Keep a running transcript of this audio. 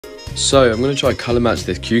So I'm going to try colour match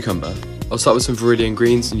this cucumber. I'll start with some Viridian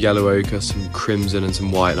green, some yellow ochre, some crimson and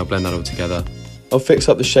some white, and I'll blend that all together. I'll fix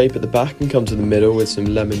up the shape at the back and come to the middle with some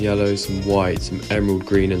lemon yellow, some white, some emerald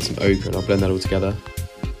green and some ochre, and I'll blend that all together.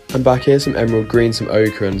 And back here, some emerald green, some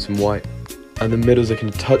ochre and some white. And the middle's looking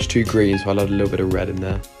a touch too green, so I'll add a little bit of red in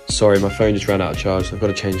there. Sorry, my phone just ran out of charge, so I've got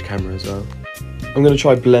to change camera as well. I'm going to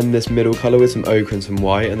try blend this middle colour with some ochre and some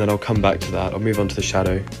white, and then I'll come back to that. I'll move on to the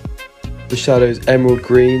shadow. The shadow's emerald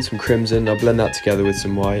green, some crimson, I'll blend that together with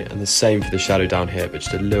some white, and the same for the shadow down here, but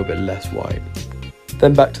just a little bit less white.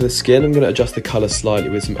 Then back to the skin, I'm going to adjust the colour slightly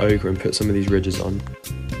with some ochre and put some of these ridges on.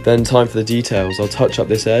 Then time for the details, I'll touch up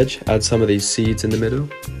this edge, add some of these seeds in the middle,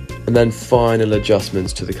 and then final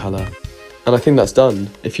adjustments to the colour. And I think that's done.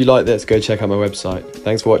 If you like this, go check out my website.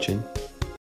 Thanks for watching.